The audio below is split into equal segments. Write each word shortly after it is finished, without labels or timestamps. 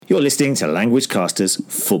You're listening to Language Caster's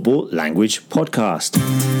Football Language Podcast.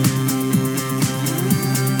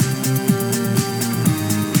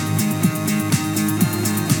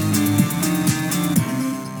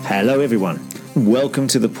 Hello everyone. Welcome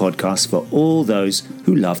to the podcast for all those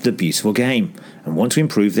who love the beautiful game and want to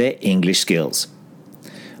improve their English skills.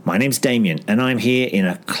 My name's Damien and I'm here in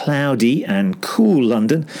a cloudy and cool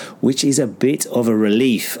London, which is a bit of a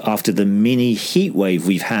relief after the mini heat wave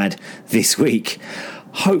we've had this week.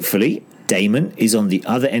 Hopefully, Damon is on the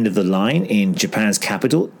other end of the line in Japan's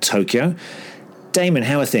capital, Tokyo. Damon,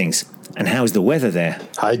 how are things? And how is the weather there?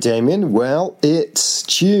 Hi, Damien. Well, it's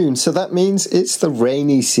June, so that means it's the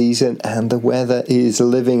rainy season and the weather is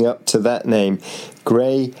living up to that name.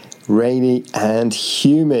 Grey, rainy and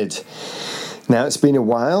humid. Now, it's been a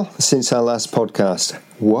while since our last podcast.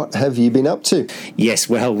 What have you been up to? Yes,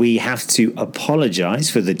 well, we have to apologise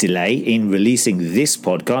for the delay in releasing this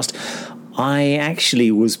podcast. I actually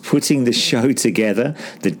was putting the show together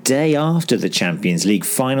the day after the Champions League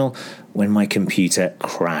final when my computer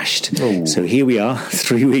crashed. Ooh. So here we are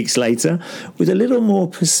 3 weeks later with a little more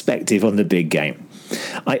perspective on the big game.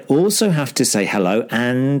 I also have to say hello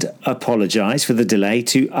and apologise for the delay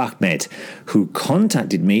to Ahmed, who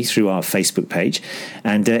contacted me through our Facebook page,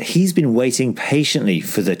 and he's been waiting patiently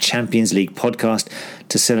for the Champions League podcast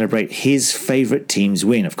to celebrate his favourite team's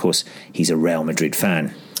win. Of course, he's a Real Madrid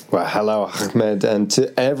fan. Well, hello, Ahmed, and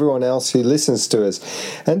to everyone else who listens to us.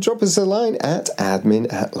 And drop us a line at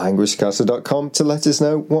admin@languagecaster.com to let us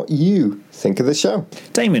know what you think of the show.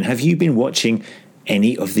 Damon, have you been watching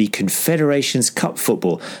any of the Confederations Cup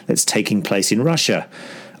football that's taking place in Russia?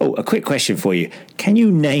 Oh, a quick question for you. Can you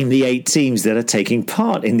name the 8 teams that are taking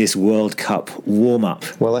part in this World Cup warm-up?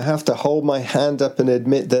 Well, I have to hold my hand up and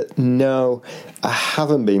admit that no, I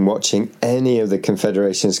haven't been watching any of the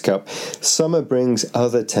Confederations Cup. Summer brings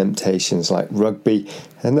other temptations like rugby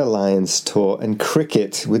and the Lions Tour and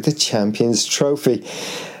cricket with the Champions Trophy.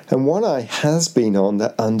 And one eye has been on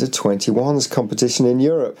the under-21s competition in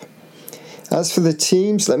Europe. As for the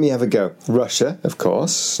teams, let me have a go. Russia, of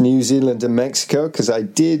course, New Zealand and Mexico, because I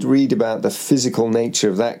did read about the physical nature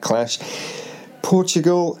of that clash.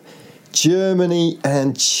 Portugal, Germany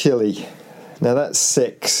and Chile. Now that's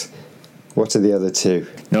 6. What are the other 2?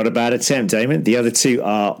 Not a bad attempt, Damon. The other 2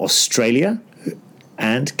 are Australia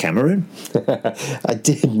and Cameroon. I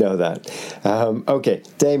did know that. Okay,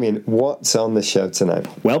 Damien, what's on the show tonight?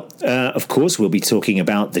 Well, of course, we'll be talking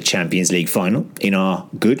about the Champions League final in our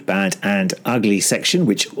good, bad and ugly section,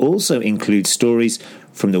 which also includes stories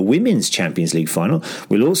from the Women's Champions League final.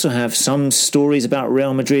 We'll also have some stories about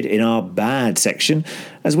Real Madrid in our bad section,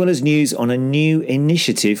 as well as news on a new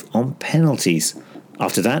initiative on penalties.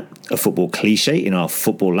 After that, a football cliche in our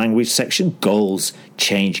football language section, goals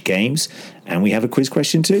change games, and we have a quiz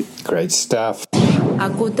question too. Great stuff.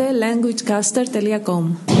 Ακούτε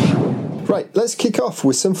languagecaster.com. Right, let's kick off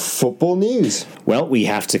with some football news. Well, we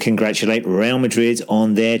have to congratulate Real Madrid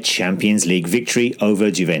on their Champions League victory over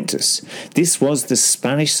Juventus. This was the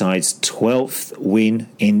Spanish side's 12th win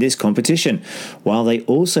in this competition, while they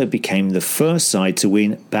also became the first side to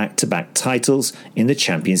win back-to-back titles in the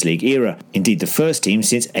Champions League era. Indeed, the first team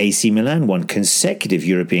since AC Milan won consecutive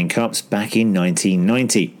European Cups back in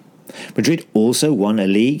 1990. Madrid also won a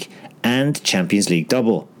league and Champions League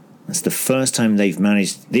double. That's the first time they've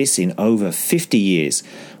managed this in over 50 years,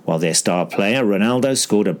 while their star player Ronaldo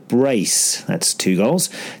scored a brace, that's 2 goals,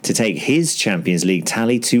 to take his Champions League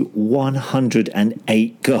tally to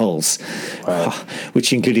 108 goals, wow.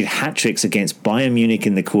 Which included hat-tricks against Bayern Munich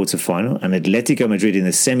in the quarter-final and Atletico Madrid in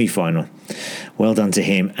the semi-final. Well done to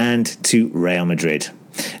him and to Real Madrid.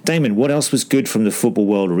 Damon, what else was good from the football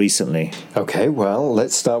world recently? Okay, well,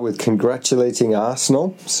 let's start with congratulating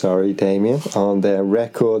Arsenal, sorry Damien, on their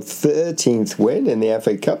record 13th win in the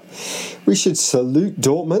FA Cup. We should salute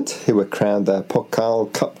Dortmund, who were crowned their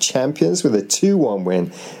Pokal Cup champions with a 2-1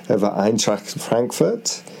 win over Eintracht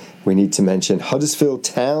Frankfurt. We need to mention Huddersfield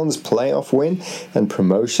Town's playoff win and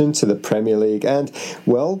promotion to the Premier League, and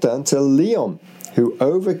well done to Lyon, who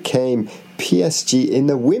overcame PSG in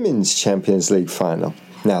the Women's Champions League final.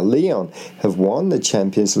 Now, Lyon have won the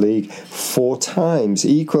Champions League 4 times,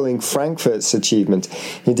 equaling Frankfurt's achievement.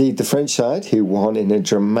 Indeed, the French side, who won in a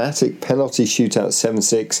dramatic penalty shootout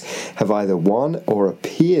 7-6, have either won or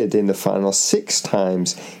appeared in the final 6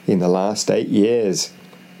 times in the last 8 years.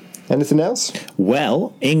 Anything else?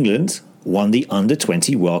 Well, England won the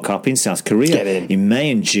Under-20 World Cup in South Korea in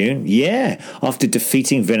May and June. Yeah, after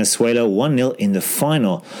defeating Venezuela 1-0 in the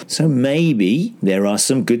final. So maybe there are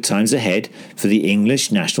some good times ahead for the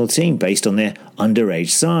English national team based on their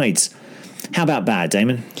underage sides. How about bad,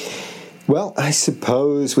 Damon? Well, I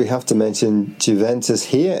suppose we have to mention Juventus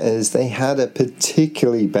here, as they had a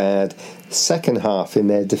particularly bad second half in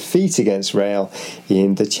their defeat against Real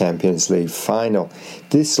in the Champions League final.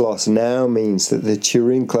 This loss now means that the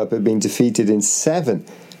Turin club have been defeated in 7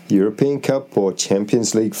 European Cup or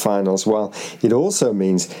Champions League finals, while it also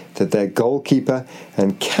means that their goalkeeper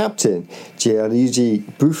and captain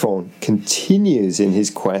Gianluigi Buffon continues in his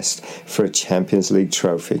quest for a Champions League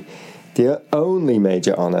trophy, the only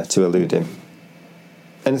major honour to elude him.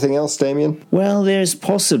 Anything else, Damien? Well, there's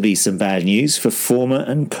possibly some bad news for former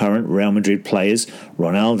and current Real Madrid players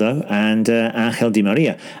Ronaldo and Angel Di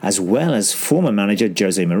Maria, as well as former manager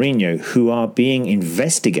Jose Mourinho, who are being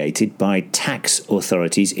investigated by tax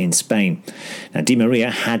authorities in Spain. Now, Di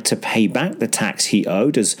Maria had to pay back the tax he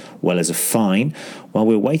owed, as well as a fine, while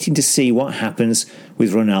we're waiting to see what happens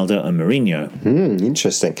with Ronaldo and Mourinho.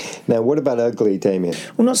 Interesting. Now, what about ugly, Damien?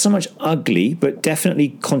 Well, not so much ugly, but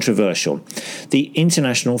definitely controversial. The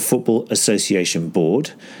International Football Association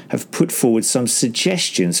Board have put forward some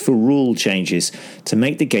suggestions for rule changes to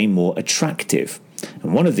make the game more attractive.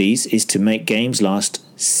 And one of these is to make games last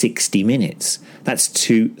 60 minutes. That's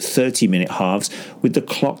 2 30-minute halves, with the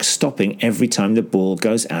clock stopping every time the ball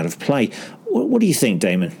goes out of play. What do you think,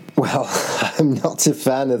 Damon? Well, I'm not a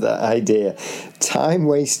fan of that idea. Time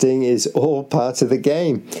wasting is all part of the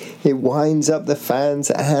game. It winds up the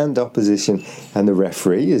fans and opposition, and the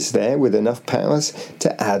referee is there with enough powers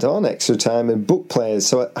to add on extra time and book players,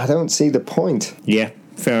 so I don't see the point. Yeah,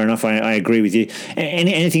 fair enough. I agree with you.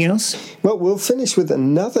 Anything else? Well, we'll finish with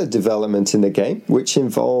another development in the game, which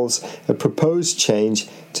involves a proposed change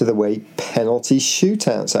to the way penalty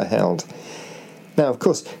shootouts are held. Now, of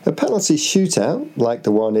course, a penalty shootout, like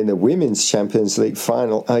the one in the Women's Champions League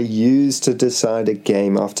final, are used to decide a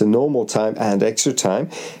game after normal time and extra time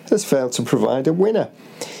has failed to provide a winner.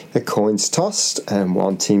 A coin's tossed and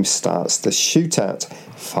one team starts the shootout,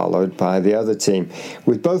 followed by the other team,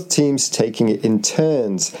 with both teams taking it in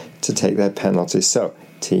turns to take their penalties. So,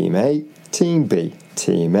 Team A, Team B,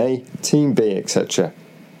 Team A, Team B, etc.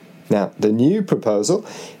 Now, the new proposal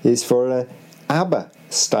is for an ABBA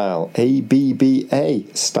style, ABBA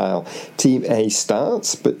style. Team A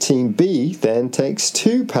starts, but Team B then takes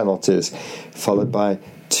 2 penalties, followed by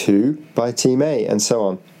 2 by Team A, and so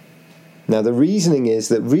on. Now, the reasoning is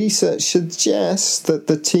that research suggests that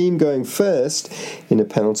the team going first in a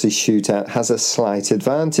penalty shootout has a slight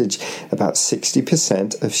advantage. About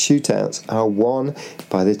 60% of shootouts are won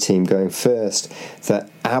by the team going first. The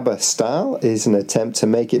ABBA style is an attempt to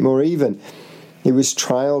make it more even. It was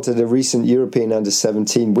trialled at a recent European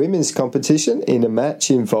Under-17 women's competition in a match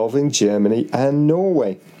involving Germany and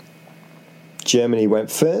Norway. Germany went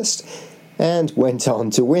first and went on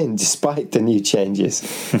to win despite the new changes.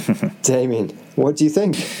 Damien, what do you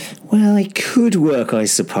think? Well, it could work, I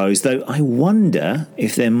suppose, though I wonder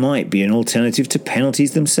if there might be an alternative to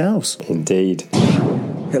penalties themselves. Indeed.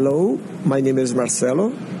 Hello, my name is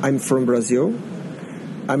Marcelo. I'm from Brazil.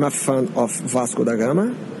 I'm a fan of Vasco da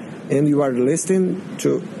Gama, and you are listening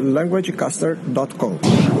to languagecaster.com.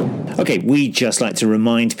 Okay, we'd just like to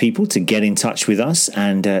remind people to get in touch with us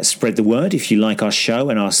and spread the word if you like our show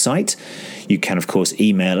and our site. You can, of course,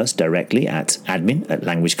 email us directly at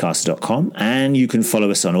admin@languagecaster.com, and you can follow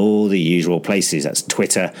us on all the usual places. That's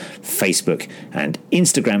Twitter, Facebook, and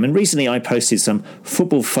Instagram. And recently I posted some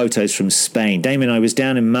football photos from Spain. Damon, I was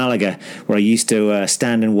down in Malaga, where I used to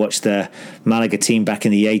stand and watch the Malaga team back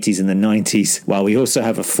in the 80s and the 90s, while we also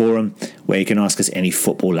have a forum where you can ask us any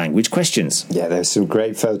football language questions. Yeah, there's some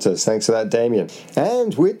great photos. Thanks for that, Damien.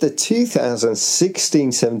 And with the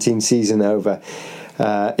 2016-17 season over,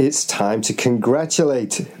 it's time to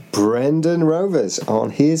congratulate Brendan Rovers on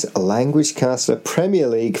his LanguageCaster Premier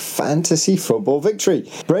League fantasy football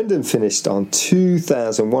victory. Brendan finished on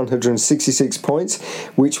 2,166 points,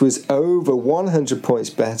 which was over 100 points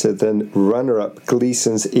better than runner-up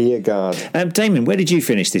Gleason's Earguard. Damon, where did you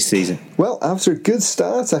finish this season? Well, after a good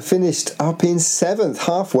start, I finished up in 7th,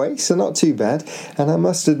 halfway, so not too bad. And I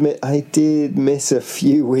must admit, I did miss a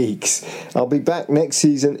few weeks. I'll be back next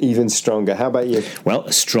season even stronger. How about you? Well,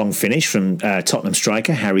 a strong finish from Tottenham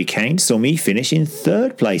striker Harry Kane saw me finish in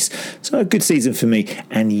 3rd place. So a good season for me.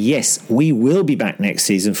 And yes, we will be back next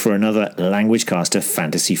season for another LanguageCaster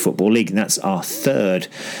Fantasy Football League. And that's our 3rd.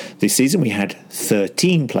 This season we had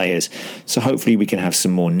 13 players. So hopefully we can have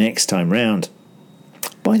some more next time round.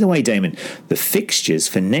 By the way, Damon, the fixtures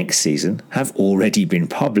for next season have already been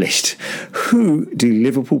published. Who do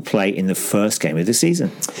Liverpool play in the first game of the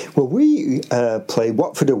season? Well, we play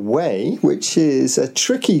Watford away, which is a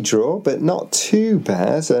tricky draw, but not too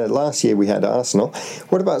bad. Last year we had Arsenal.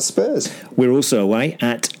 What about Spurs? We're also away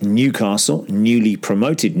at Newcastle, newly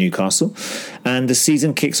promoted Newcastle, and the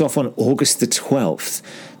season kicks off on August the 12th.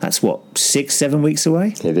 That's 6-7 weeks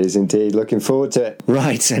away? It is indeed. Looking forward to it.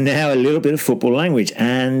 Right, and now a little bit of football language,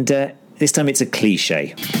 and this time it's a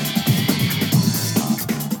cliche.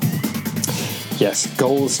 Yes,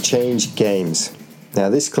 goals change games. Now,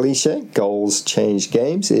 this cliche, goals change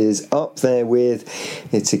games, is up there with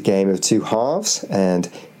it's a game of two halves and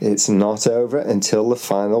it's not over until the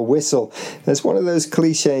final whistle. There's one of those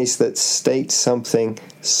cliches that states something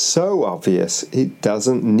so obvious it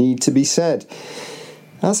doesn't need to be said.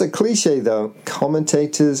 As a cliche, though,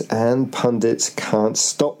 commentators and pundits can't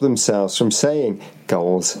stop themselves from saying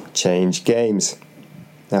goals change games.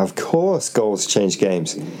 Now, of course, goals change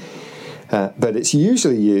games. But it's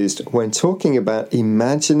usually used when talking about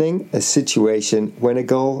imagining a situation when a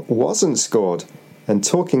goal wasn't scored and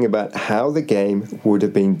talking about how the game would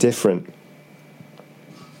have been different.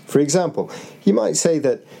 For example, you might say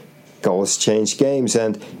that goals change games,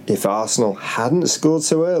 and if Arsenal hadn't scored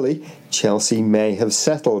so early, Chelsea may have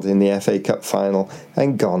settled in the FA Cup final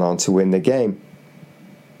and gone on to win the game.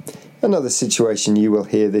 Another situation you will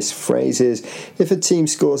hear this phrase is if a team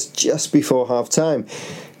scores just before half-time,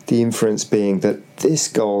 the inference being that this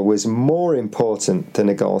goal was more important than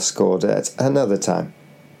a goal scored at another time.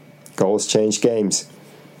 Goals change games.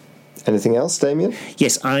 Anything else, Damien?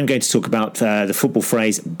 Yes, I'm going to talk about the football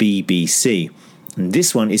phrase BBC. And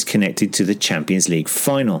this one is connected to the Champions League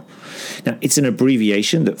final. Now, it's an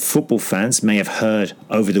abbreviation that football fans may have heard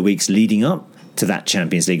over the weeks leading up to that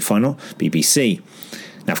Champions League final, BBC.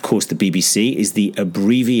 Now, of course, the BBC is the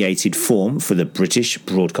abbreviated form for the British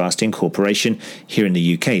Broadcasting Corporation here in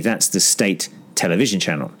the UK. That's the state television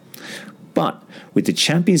channel. But with the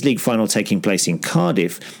Champions League final taking place in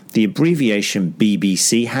Cardiff, the abbreviation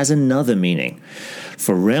BBC has another meaning.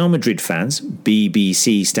 For Real Madrid fans,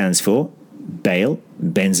 BBC stands for Bale,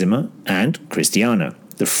 Benzema and Cristiano,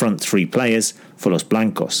 the front three players for Los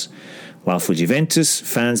Blancos. While for Juventus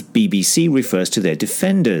fans, BBC refers to their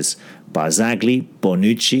defenders, Barzagli,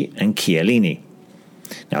 Bonucci and Chiellini.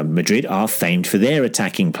 Now, Madrid are famed for their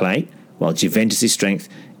attacking play, while Juventus' strength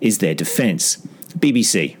is their defence.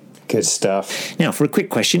 BBC. Good stuff. Now, for a quick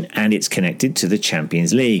question, and it's connected to the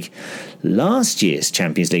Champions League. Last year's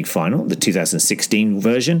Champions League final, the 2016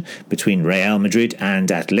 version, between Real Madrid and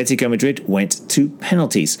Atletico Madrid went to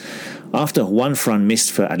penalties. After one run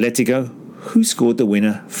missed for Atletico, who scored the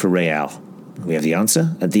winner for Real? We have the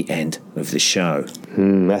answer at the end of the show.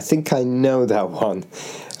 I think I know that one.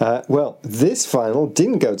 Well, this final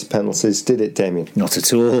didn't go to penalties, did it, Damien? Not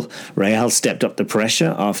at all. Real stepped up the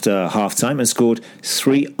pressure after half-time and scored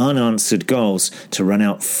 3 unanswered goals to run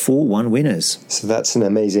out 4-1 winners. So that's an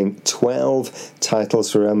amazing 12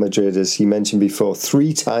 titles for Real Madrid, as you mentioned before.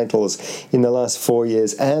 3 titles in the last 4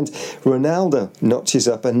 years. And Ronaldo notches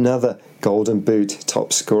up another Golden Boot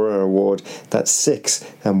top scorer award. That's 6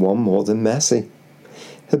 and 1 more than Messi.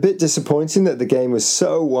 A bit disappointing that the game was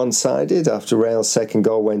so one-sided after Real's second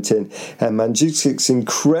goal went in, and Mandzukić's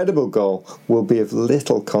incredible goal will be of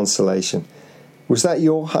little consolation. Was that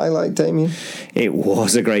your highlight, Damien? It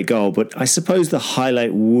was a great goal, but I suppose the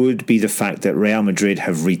highlight would be the fact that Real Madrid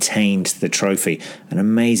have retained the trophy. An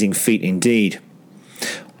amazing feat indeed.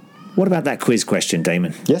 What about that quiz question,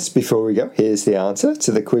 Damon? Yes, before we go, here's the answer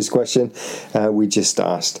to the quiz question we just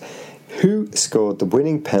asked. Who scored the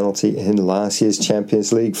winning penalty in last year's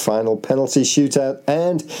Champions League final penalty shootout?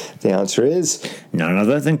 And the answer is none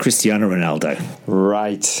other than Cristiano Ronaldo.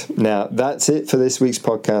 Right. Now, that's it for this week's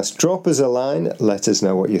podcast. Drop us a line. Let us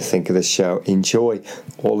know what you think of the show. Enjoy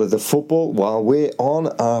all of the football while we're on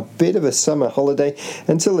our bit of a summer holiday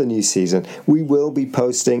until the new season. We will be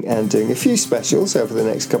posting and doing a few specials over the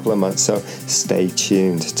next couple of months, so stay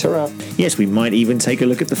tuned. Ta-ra. Yes, we might even take a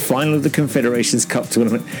look at the final of the Confederations Cup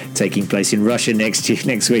tournament taking place in Russia next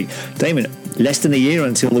week. Damon, less than a year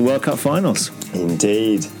until the World Cup finals.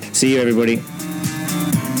 Indeed. See you, everybody.